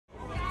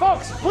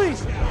box,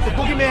 please. The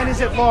boogeyman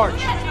is at large.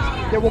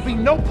 There will be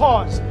no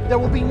pause. There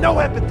will be no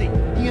empathy.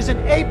 He is an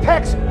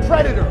apex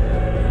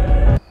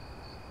predator.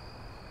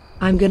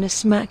 I'm gonna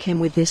smack him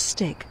with this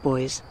stick,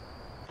 boys.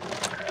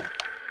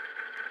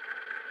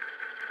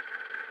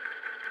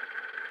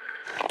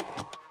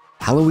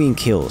 Halloween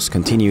Kills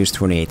continues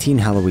 2018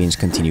 Halloween's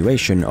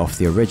continuation of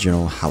the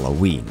original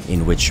Halloween,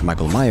 in which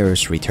Michael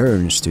Myers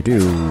returns to do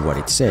what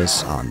it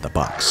says on the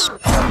box.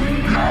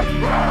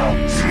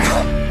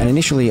 And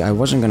initially I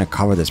wasn't gonna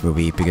cover this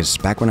movie because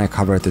back when I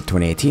covered the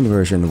 2018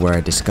 version where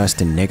I discussed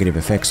the negative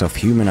effects of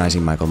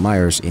humanizing Michael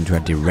Myers into a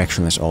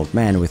directionless old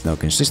man with no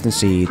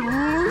consistency,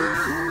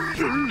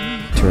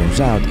 turns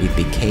out it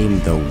became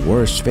the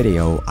worst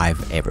video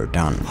I've ever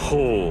done.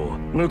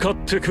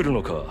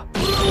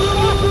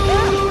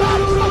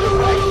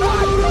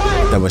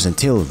 That was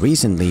until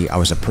recently I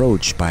was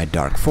approached by a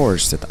dark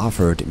force that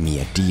offered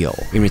me a deal.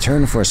 In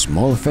return for a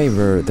small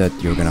favor that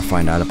you're gonna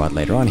find out about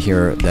later on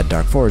here, that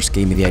dark force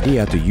gave me the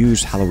idea to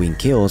use Halloween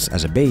Kills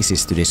as a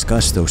basis to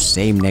discuss those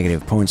same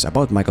negative points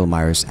about Michael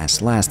Myers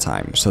as last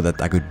time, so that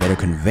I could better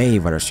convey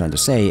what I was trying to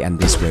say and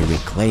this way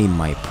reclaim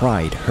my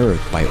pride hurt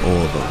by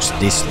all those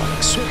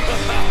dislikes.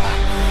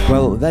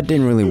 Well, that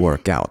didn't really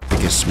work out,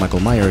 because Michael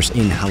Myers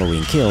in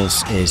Halloween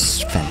Kills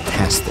is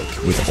fantastic,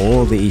 with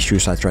all the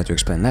issues I tried to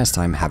explain last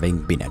time having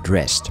been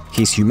addressed.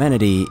 His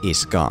humanity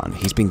is gone,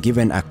 he's been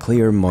given a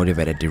clear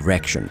motivated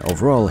direction.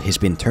 Overall, he's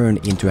been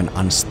turned into an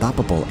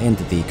unstoppable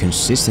entity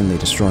consistently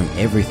destroying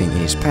everything in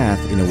his path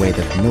in a way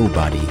that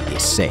nobody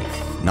is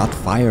safe. Not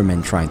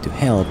firemen trying to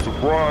help,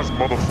 surprise,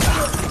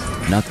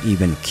 motherfucker. Not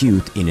even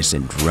cute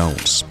innocent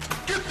drones.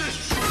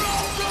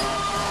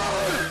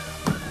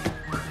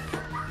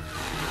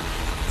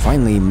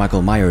 Finally,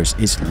 Michael Myers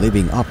is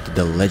living up to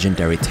the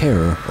legendary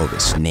terror of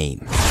his name.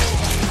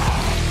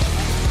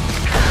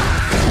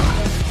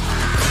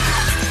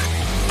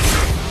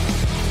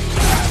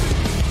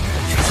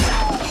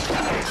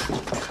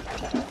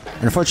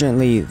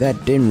 Unfortunately,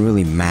 that didn't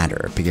really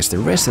matter, because the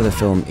rest of the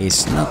film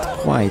is not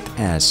quite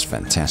as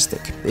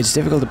fantastic. It's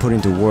difficult to put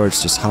into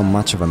words just how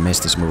much of a mess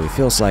this movie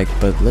feels like,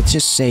 but let's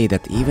just say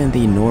that even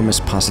the enormous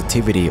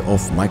positivity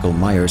of Michael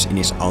Myers in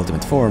his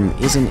ultimate form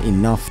isn't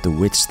enough to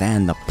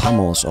withstand the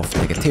pummels of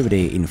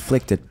negativity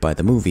inflicted by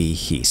the movie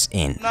he's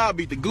in. Nah, I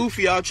beat the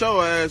goofy out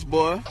your ass,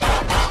 boy.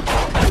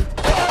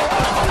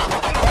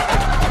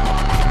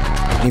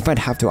 If I'd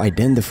have to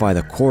identify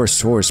the core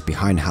source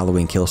behind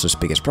Halloween Kills'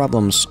 biggest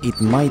problems,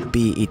 it might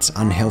be its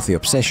unhealthy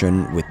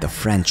obsession with the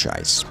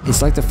franchise.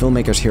 It's like the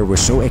filmmakers here were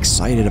so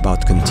excited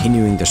about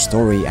continuing the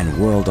story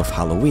and world of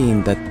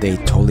Halloween that they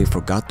totally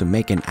forgot to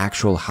make an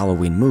actual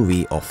Halloween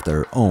movie of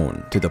their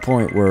own, to the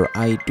point where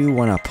I do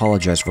want to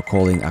apologize for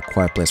calling A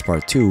Quiet Place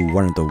Part 2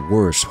 one of the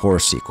worst horror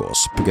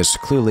sequels, because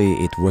clearly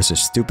it was a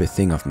stupid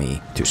thing of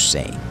me to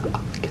say.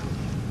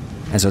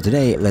 And so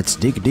today, let's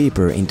dig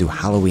deeper into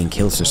Halloween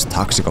Kills'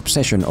 toxic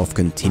obsession of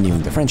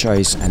continuing the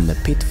franchise and the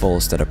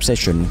pitfalls that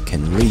obsession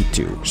can lead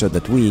to, so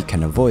that we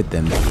can avoid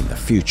them in the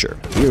future.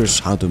 Here's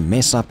how to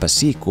mess up a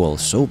sequel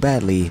so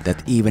badly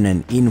that even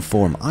an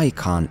in-form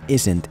icon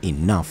isn't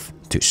enough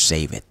to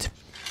save it.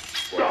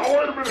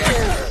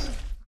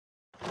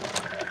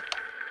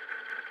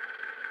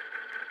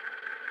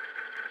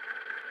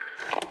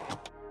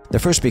 The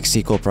first big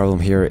sequel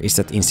problem here is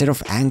that instead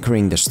of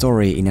anchoring the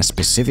story in a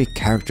specific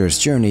character's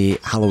journey,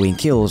 Halloween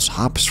Kills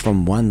hops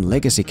from one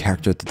legacy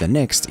character to the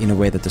next in a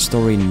way that the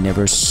story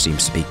never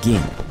seems to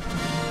begin.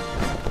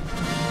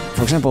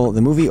 For example,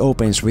 the movie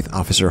opens with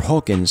Officer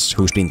Hawkins,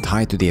 who's been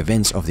tied to the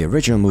events of the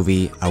original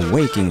movie,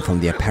 awaking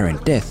from the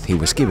apparent death he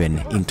was given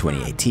in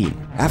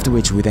 2018. After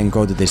which we then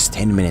go to this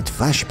 10-minute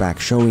flashback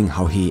showing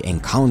how he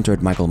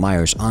encountered Michael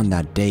Myers on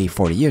that day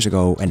 40 years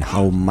ago and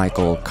how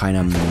Michael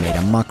kinda made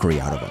a mockery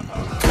out of him.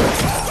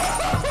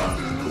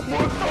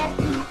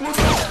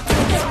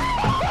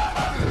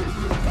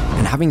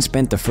 Having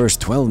spent the first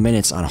 12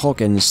 minutes on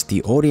Hawkins,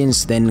 the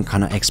audience then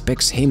kinda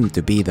expects him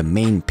to be the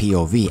main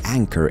POV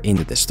anchor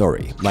into the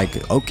story.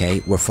 Like,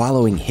 okay, we're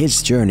following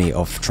his journey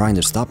of trying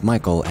to stop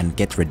Michael and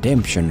get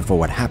redemption for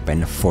what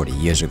happened 40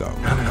 years ago.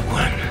 I'm gonna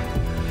win.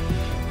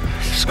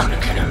 Just gonna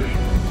get him.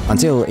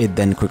 Until it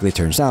then quickly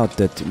turns out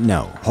that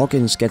no,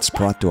 Hawkins gets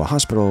brought to a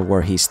hospital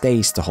where he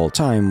stays the whole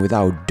time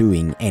without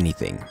doing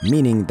anything,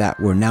 meaning that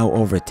we're now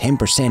over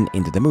 10%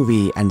 into the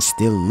movie and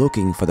still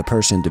looking for the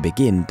person to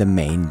begin the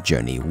main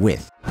journey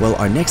with. Well,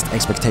 our next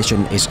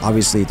expectation is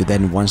obviously to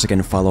then once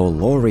again follow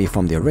Laurie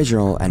from the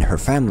original and her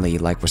family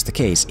like was the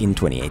case in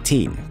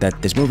 2018, that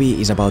this movie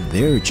is about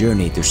their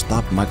journey to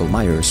stop Michael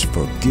Myers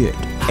for good.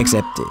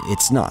 Except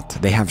it's not.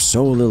 They have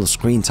so little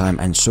screen time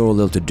and so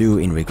little to do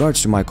in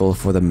regards to Michael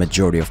for the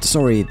majority of the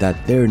story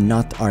that they're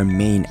not our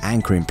main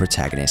anchoring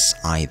protagonists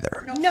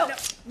either. No,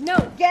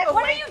 No. Get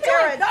What away, are you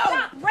Sarah, doing? no.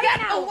 Stop right Get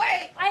now.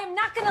 away. I am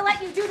not gonna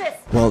let you do this.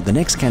 Well, the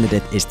next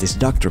candidate is this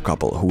doctor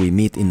couple who we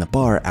meet in the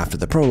bar after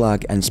the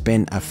prologue and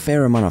spend a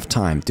fair amount of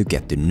time to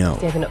get to know.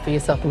 Standing up for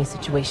yourself in these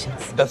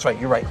situations. That's right,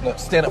 you're right. No,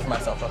 stand up for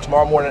myself. Now,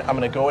 tomorrow morning, I'm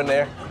gonna go in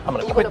there, I'm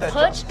gonna quit that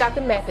punch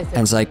Dr. Matheson.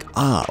 And it's like,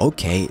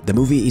 okay, the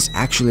movie is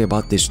actually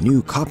about this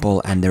new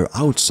couple and their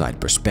outside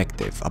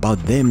perspective, about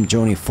them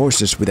joining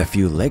forces with a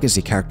few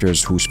legacy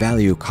characters whose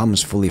value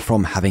comes fully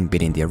from having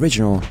been in the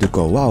original to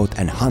go out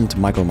and hunt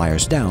Michael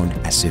Myers down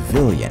as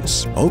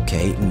civilians.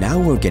 Okay, now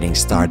we're getting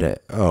started.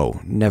 Oh,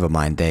 never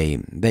mind,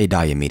 they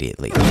die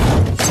immediately.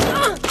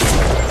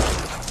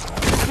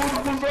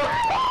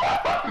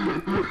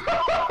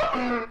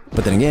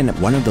 But then again,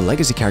 one of the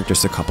legacy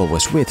characters the couple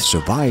was with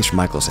survives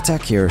Michael's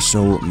attack here,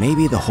 so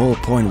maybe the whole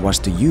point was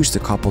to use the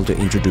couple to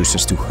introduce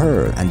us to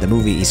her, and the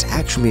movie is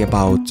actually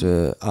about,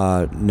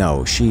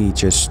 no, she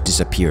just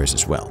disappears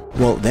as well.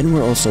 Well, then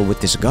we're also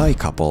with this guy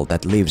couple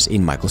that lives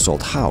in Michael's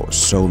old house,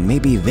 so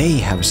maybe they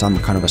have some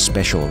kind of a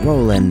special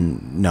role,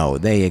 and no,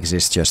 they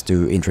exist just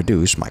to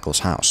introduce Michael's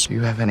house. Do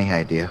you have any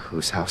idea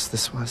whose house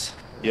this was?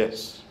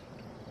 Yes.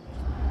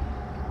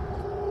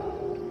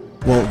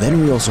 Well, then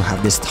we also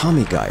have this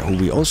Tommie guy who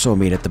we also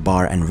meet at the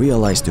bar and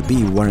realize to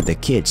be one of the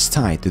kids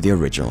tied to the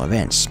original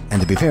events. And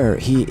to be fair,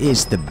 he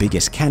is the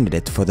biggest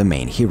candidate for the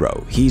main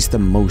hero. He's the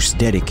most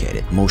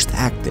dedicated, most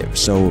active,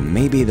 so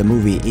maybe the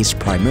movie is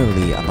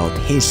primarily about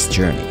his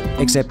journey.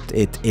 Except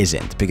it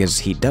isn't, because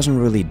he doesn't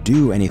really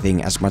do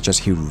anything as much as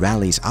he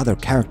rallies other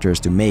characters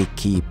to make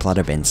key plot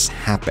events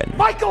happen.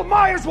 Michael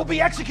Myers will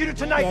be executed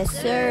tonight! Yes,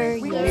 sir.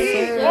 We Yes,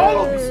 need sir.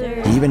 all of Yes,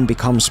 you! sir. He even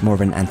becomes more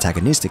of an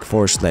antagonistic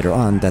force later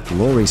on that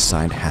Laurie's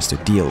side has to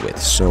deal with,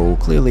 so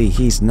clearly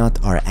he's not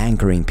our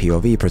anchoring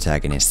POV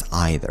protagonist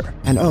either.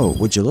 And oh,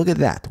 would you look at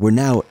that, we're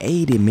now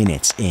 80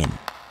 minutes in.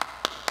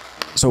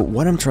 So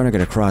what I'm trying to get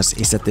across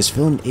is that this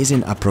film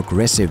isn't a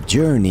progressive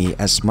journey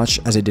as much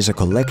as it is a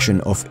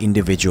collection of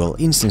individual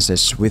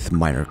instances with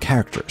minor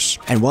characters.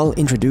 And while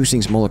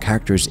introducing smaller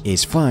characters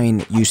is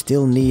fine, you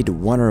still need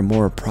one or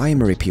more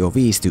primary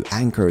POVs to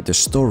anchor the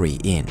story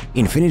in.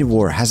 Infinity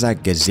War has a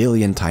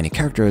gazillion tiny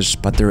characters,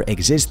 but their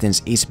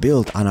existence is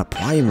built on a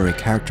primary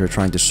character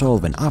trying to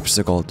solve an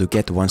obstacle to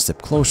get one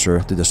step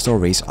closer to the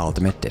story's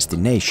ultimate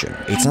destination.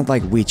 It's not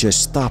like we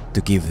just stop to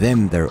give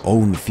them their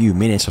own few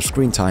minutes of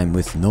screen time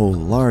with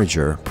no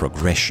larger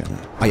progression.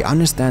 I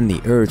understand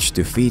the urge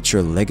to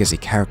feature legacy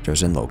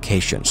characters and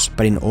locations,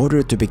 but in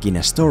order to begin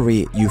a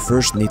story, you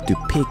first need to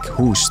pick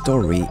whose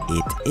story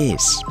it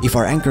is. If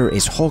our anchor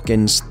is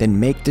Hawkins, then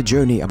make the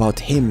journey about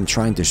him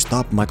trying to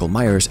stop Michael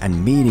Myers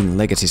and meeting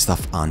legacy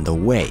stuff on the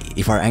way.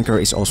 If our anchor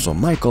is also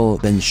Michael,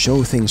 then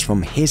show things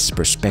from his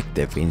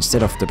perspective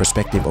instead of the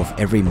perspective of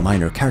every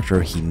minor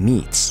character he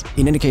meets.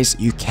 In any case,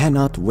 you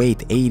cannot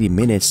wait 80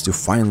 minutes to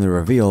finally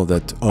reveal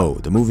that, oh,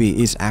 the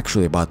movie is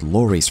actually about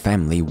Laurie's family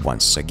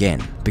once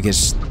again,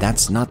 because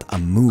that's not a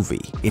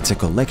movie. It's a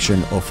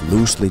collection of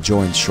loosely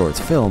joined short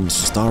films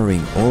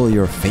starring all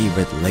your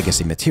favorite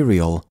legacy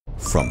material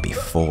from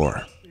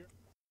before.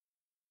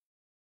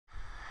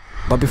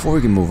 But before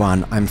we can move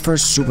on, I'm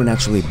first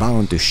supernaturally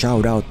bound to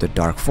shout out the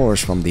dark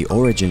force from the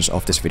origins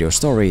of this video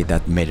story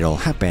that made it all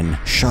happen,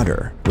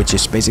 Shudder, which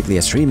is basically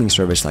a streaming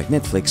service like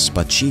Netflix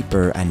but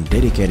cheaper and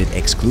dedicated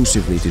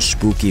exclusively to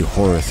spooky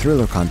horror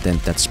thriller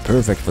content that's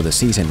perfect for the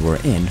season we're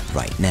in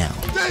right now.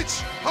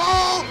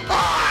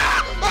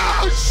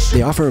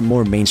 They offer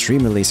more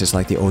mainstream releases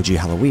like the OG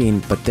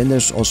Halloween, but then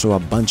there's also a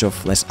bunch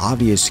of less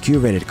obvious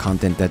curated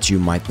content that you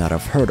might not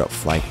have heard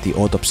of, like The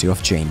Autopsy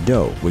of Jane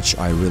Doe, which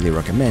I really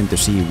recommend to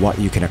see what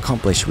you can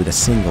accomplish with a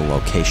single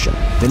location.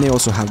 Then they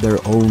also have their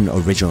own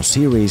original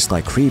series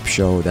like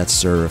Creepshow,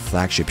 that's their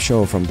flagship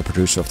show from the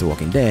producer of The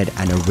Walking Dead,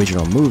 and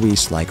original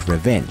movies like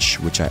Revenge,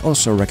 which I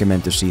also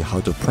recommend to see how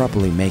to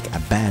properly make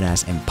a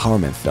badass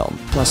empowerment film,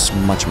 plus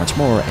much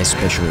more,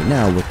 especially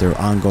now with their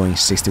ongoing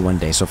 61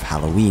 Days of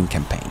Halloween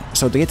campaign.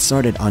 So to get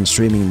started on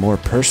streaming more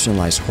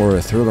personalized horror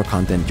thriller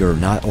content you're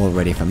not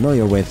already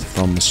familiar with,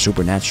 from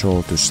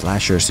supernatural to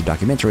slashers to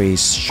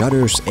documentaries,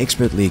 Shudder's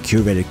expertly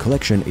curated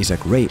collection is a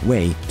great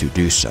way to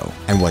do so.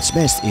 And what's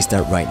best is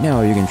that right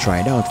now you can try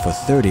it out for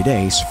 30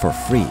 days for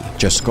free.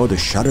 Just go to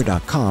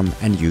shudder.com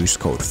and use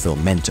code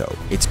FILMENTO.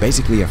 It's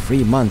basically a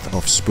free month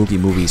of spooky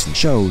movies and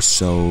shows,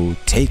 so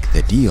take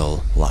the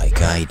deal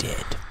like I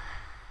did.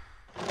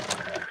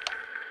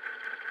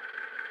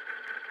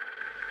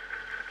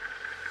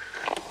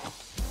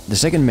 The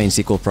second main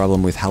sequel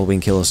problem with Halloween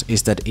Kills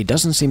is that it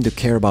doesn't seem to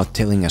care about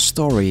telling a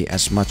story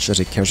as much as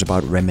it cares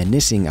about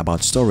reminiscing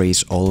about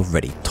stories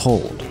already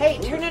told. Hey,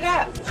 turn it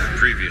up!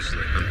 Previously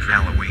on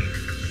Halloween.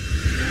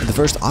 The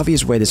first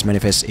obvious way this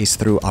manifests is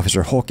through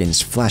Officer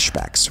Hawkins'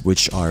 flashbacks,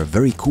 which are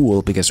very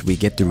cool because we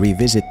get to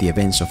revisit the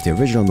events of the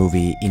original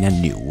movie in a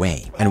new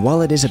way. And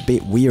while it is a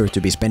bit weird to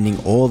be spending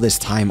all this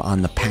time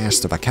on the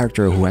past of a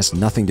character who has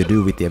nothing to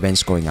do with the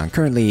events going on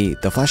currently,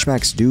 the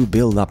flashbacks do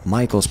build up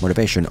Michael's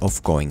motivation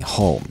of going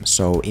home.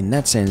 So in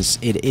that sense,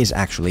 it is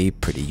actually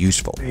pretty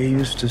useful. He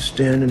used to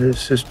stand in his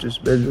sister's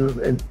bedroom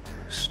and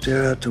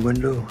stare out the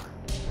window.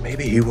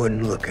 Maybe he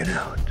wasn't looking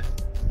out.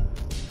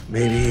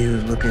 Maybe he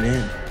was looking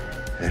in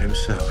at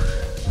himself.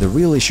 The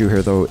real issue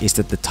here though is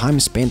that the time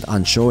spent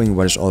on showing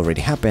what has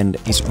already happened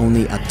is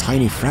only a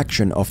tiny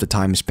fraction of the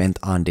time spent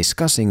on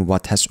discussing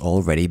what has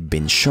already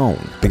been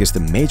shown. Because the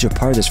major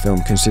part of this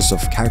film consists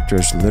of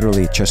characters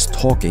literally just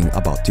talking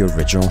about the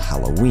original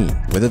Halloween.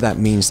 Whether that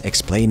means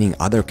explaining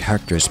other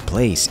characters'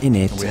 place in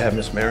it. We have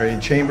Miss Mary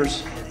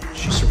Chambers.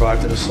 She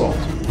survived an assault.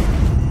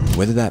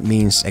 Whether that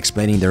means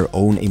explaining their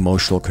own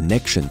emotional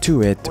connection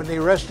to it. When they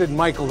arrested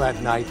Michael that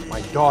night,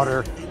 my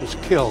daughter was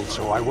killed,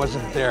 so I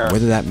wasn't there.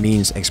 Whether that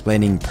means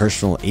explaining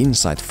personal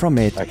insight from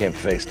it. I came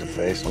face to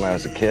face when I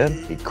was a kid.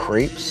 He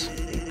creeps,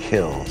 he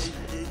kills,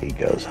 he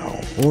goes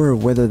home. Or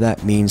whether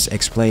that means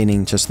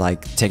explaining just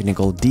like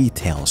technical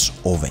details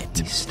of it.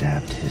 He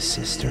stabbed his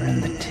sister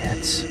in the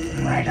tits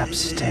right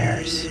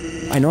upstairs.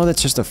 I know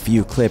that's just a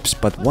few clips,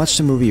 but watch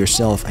the movie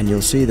yourself and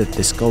you'll see that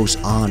this goes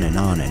on and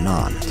on and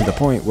on, to the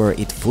point where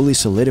it fully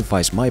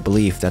solidifies my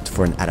belief that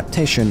for an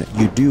adaptation,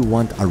 you do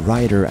want a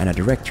writer and a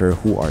director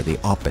who are the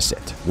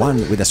opposite. One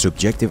with a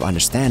subjective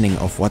understanding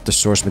of what the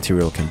source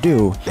material can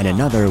do, and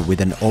another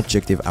with an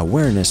objective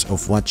awareness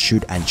of what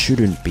should and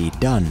shouldn't be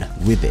done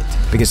with it.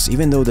 Because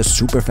even though the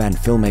superfan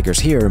filmmakers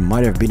here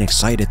might have been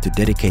excited to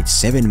dedicate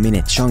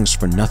 7-minute chunks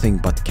for nothing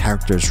but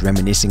characters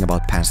reminiscing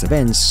about past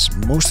events,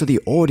 most of the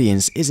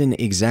audience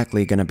isn't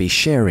exactly gonna be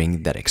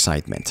sharing that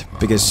excitement.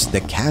 Because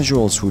the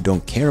casuals who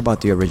don't care about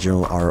the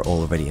original are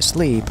already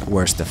asleep,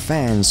 whereas the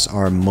fans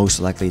are most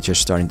likely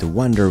just starting to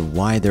wonder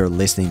why they're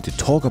listening to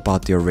talk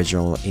about the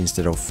original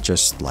instead of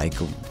just like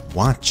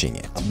watching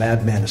it. A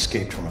madman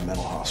escaped from a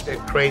mental hospital.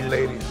 That crazy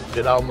lady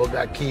that almost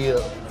got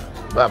killed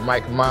by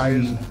Michael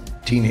Myers.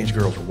 Teenage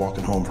girls were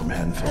walking home from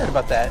Haddonfield. I heard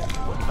about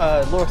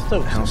that. Laurie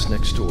Strode. The house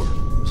next door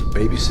was a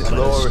babysitter,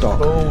 Laurie a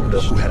stalker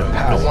Strode, who had a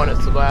power. the one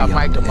that survived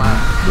Michael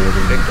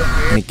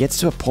Myers. And it gets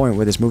to a point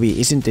where this movie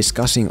isn't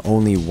discussing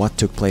only what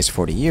took place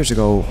 40 years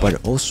ago,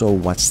 but also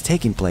what's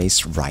taking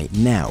place right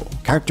now.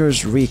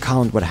 Characters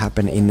recount what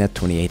happened in the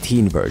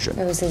 2018 version.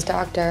 It was his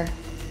doctor,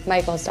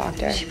 Michael's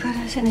doctor. She put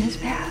us in his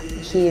path.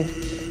 He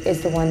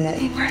is the one that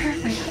He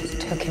murdered my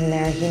husband. took him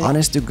there.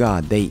 Honest to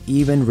God, they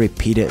even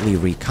repeatedly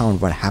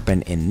recount what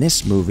happened in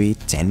this movie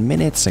 10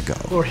 minutes ago.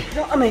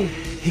 Laurie,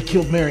 he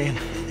killed Marion.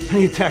 And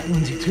he attacked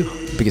Lindsay too.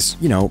 Because,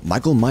 you know,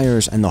 Michael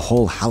Myers and the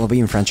whole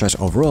Halloween franchise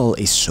overall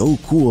is so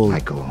cool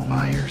Michael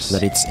Myers.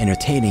 that it's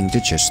entertaining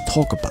to just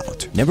talk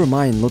about. Never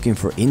mind looking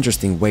for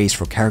interesting ways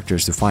for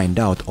characters to find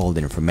out all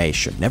the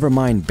information. Never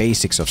mind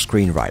basics of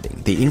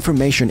screenwriting. The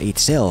information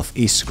itself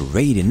is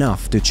great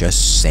enough to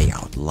just say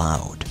out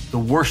loud. The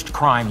worst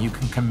crime you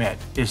can commit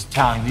is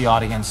telling the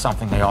audience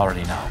something they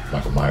already know.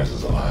 Michael Myers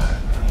is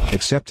alive.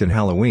 Except in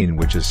Halloween,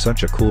 which is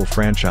such a cool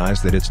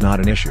franchise that it's not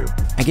an issue.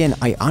 Again,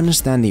 I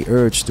understand the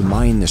urge to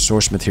mine the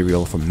source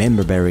material for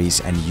member berries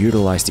and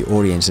utilize the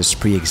audience's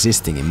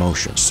pre-existing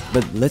emotions.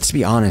 But let's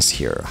be honest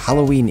here,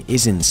 Halloween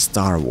isn't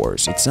Star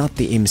Wars, it's not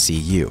the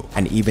MCU.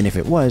 And even if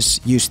it was,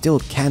 you still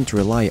can't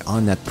rely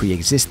on that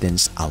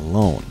pre-existence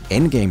alone.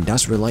 Endgame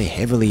does rely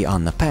heavily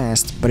on the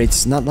past, but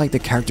it's not like the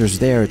characters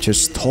there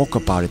just talk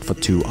about it for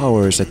 2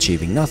 hours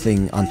achieving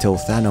nothing until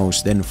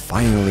Thanos then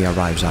finally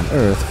arrives on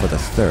Earth for the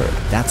third.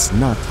 That's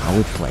not how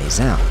it plays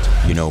out.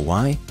 You know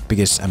why?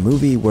 Because a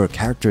movie where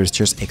characters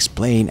just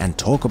explain and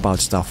talk about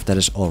stuff that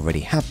has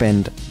already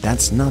happened,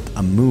 that's not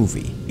a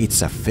movie.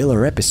 It's a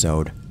filler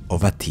episode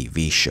of a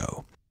TV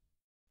show.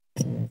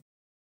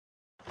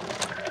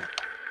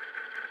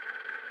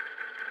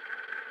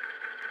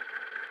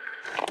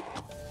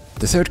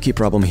 The third key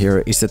problem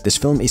here is that this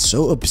film is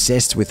so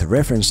obsessed with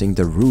referencing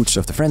the roots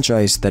of the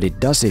franchise that it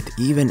does it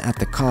even at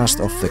the cost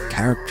of the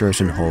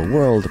characters and whole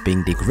world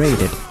being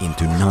degraded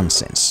into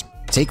nonsense.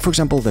 Take for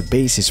example the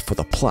basis for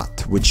the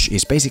plot, which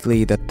is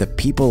basically that the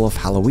people of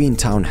Halloween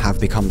Town have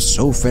become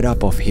so fed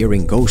up of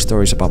hearing ghost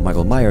stories about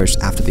Michael Myers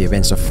after the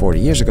events of 40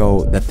 years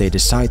ago that they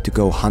decide to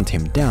go hunt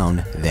him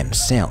down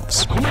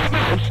themselves.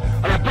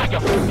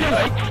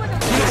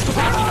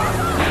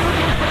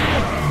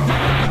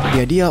 The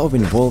idea of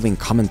involving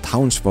common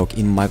townsfolk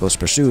in Michael's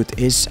pursuit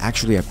is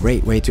actually a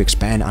great way to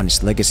expand on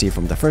his legacy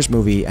from the first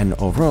movie and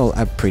overall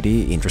a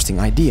pretty interesting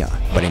idea.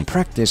 But in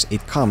practice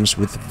it comes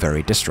with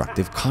very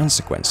destructive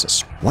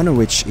consequences. One of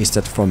which is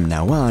that from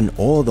now on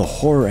all the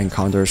horror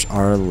encounters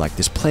are like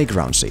this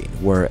playground scene,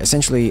 where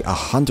essentially a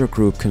hunter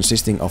group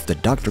consisting of the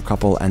doctor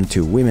couple and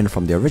 2 women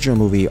from the original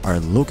movie are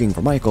looking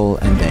for Michael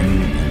and then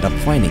end up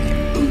finding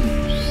him.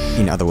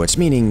 In other words,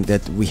 meaning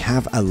that we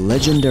have a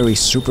legendary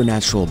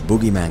supernatural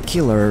boogeyman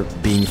killer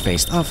being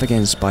faced off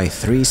against by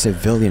 3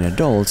 civilian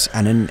adults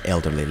and an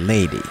elderly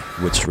lady,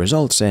 which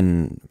results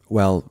in,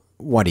 well,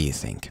 what do you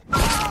think?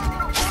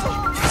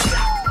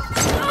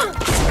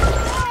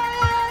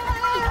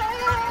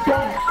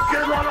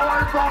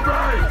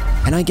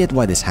 And I get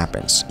why this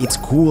happens. It's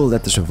cool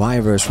that the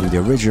survivors from the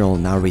original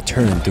now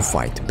return to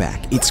fight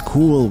back. It's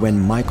cool when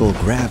Michael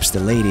grabs the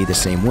lady the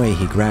same way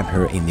he grabbed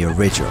her in the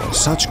original.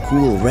 Such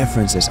cool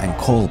references and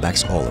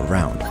callbacks all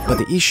around. But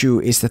the issue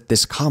is that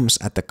this comes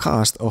at the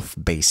cost of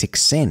basic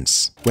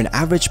sense. When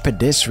average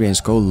pedestrians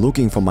go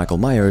looking for Michael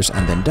Myers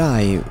and then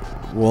die,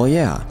 Well,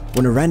 yeah.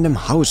 When a random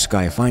house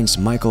guy finds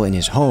Michael in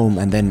his home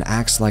and then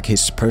acts like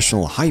his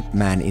personal hype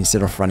man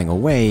instead of running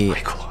away,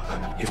 Michael,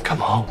 you've come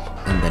home.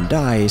 And then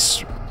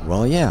dies,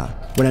 well, yeah.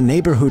 When a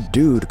neighborhood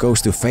dude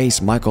goes to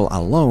face Michael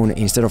alone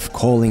instead of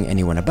calling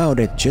anyone about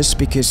it just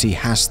because he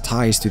has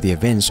ties to the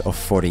events of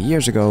 40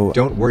 years ago.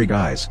 Don't worry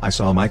guys, I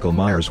saw Michael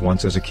Myers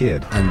once as a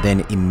kid. And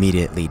then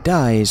immediately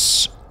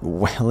dies.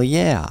 Well,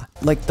 yeah.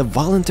 Like, the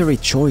voluntary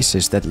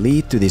choices that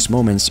lead to these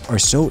moments are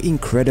so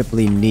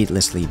incredibly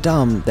needlessly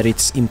dumb that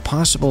it's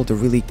impossible to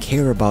really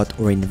care about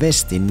or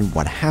invest in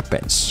what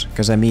happens.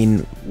 Cause I mean,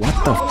 what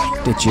the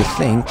f did you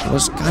think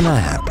was gonna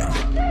happen?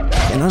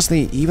 And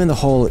honestly, even the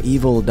whole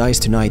evil dies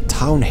tonight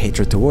town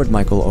hatred toward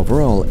Michael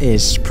overall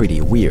is pretty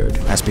weird,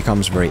 as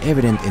becomes very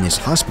evident in his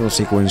hospital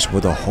sequence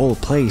where the whole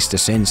place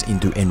descends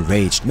into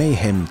enraged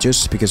mayhem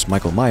just because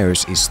Michael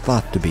Myers is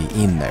thought to be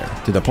in there,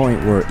 to the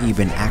point where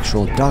even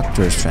actual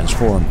doctors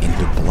transform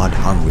into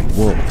blood-hungry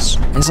wolves.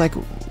 And it's like,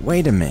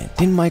 wait a minute,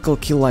 didn't Michael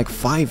kill like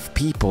 5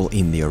 people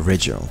in the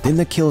original? Didn't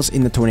the kills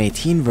in the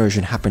 2018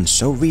 version happen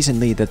so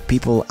recently that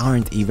people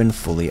aren't even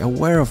fully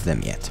aware of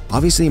them yet?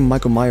 Obviously,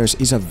 Michael Myers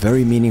is a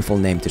very meaningful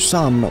name to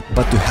some,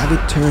 but to have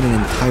it turn an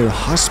entire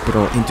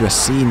hospital into a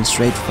scene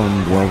straight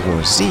from World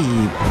War Z...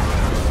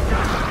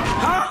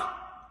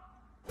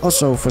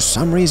 Also, for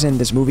some reason,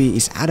 this movie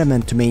is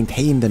adamant to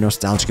maintain the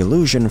nostalgic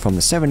illusion from the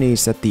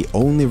 70s that the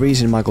only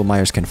reason Michael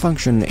Myers can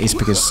function is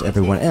because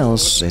everyone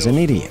else is an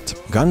idiot.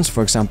 Guns,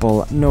 for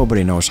example,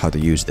 nobody knows how to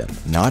use them.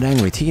 Not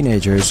angry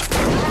teenagers,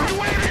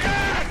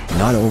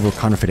 not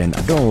overconfident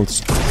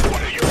adults,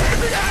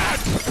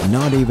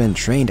 not even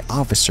trained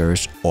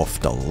officers of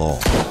the law.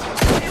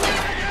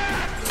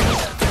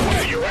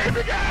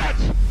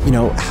 You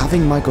know,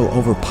 having Michael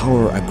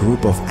overpower a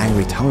group of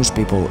angry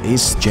townspeople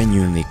is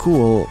genuinely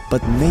cool,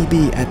 but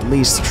maybe at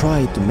least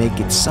try to make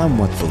it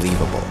somewhat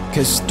believable.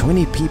 Cause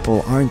 20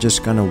 people aren't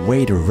just gonna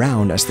wait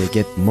around as they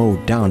get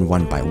mowed down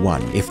one by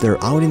one. If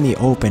they're out in the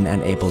open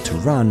and able to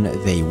run,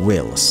 they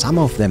will. Some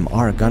of them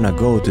are gonna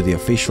go to the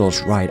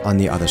officials right on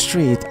the other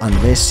street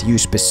unless you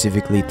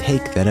specifically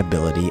take that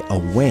ability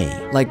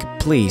away. Like,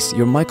 please,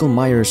 your Michael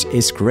Myers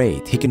is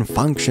great. He can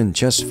function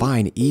just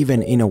fine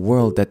even in a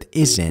world that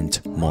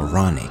isn't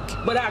moronic.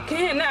 But I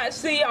cannot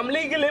see, I'm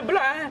legally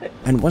blind.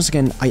 And once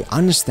again, I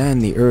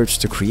understand the urge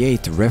to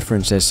create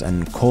references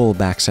and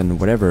callbacks and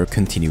whatever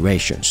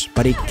continuations,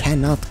 but it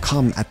cannot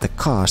come at the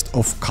cost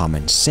of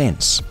common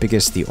sense,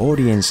 because the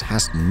audience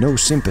has no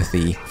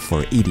sympathy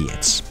for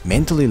idiots.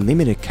 Mentally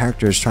limited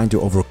characters trying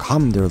to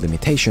overcome their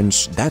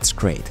limitations, that's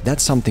great,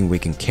 that's something we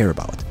can care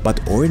about. But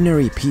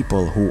ordinary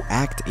people who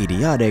act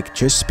idiotic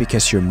just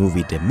because your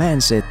movie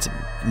demands it,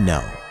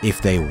 no.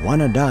 If they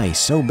wanna die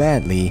so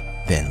badly,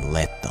 then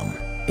let them.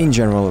 In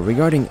general,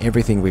 regarding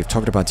everything we've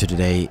talked about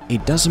today,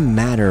 it doesn't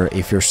matter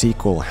if your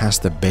sequel has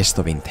the best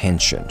of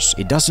intentions.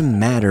 It doesn't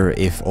matter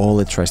if all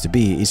it tries to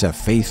be is a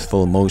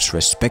faithful, most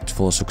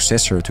respectful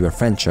successor to a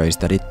franchise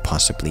that it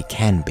possibly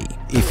can be.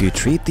 If you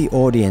treat the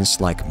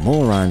audience like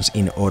morons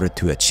in order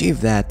to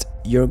achieve that,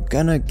 you're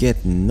gonna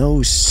get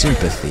no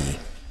sympathy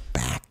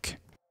back.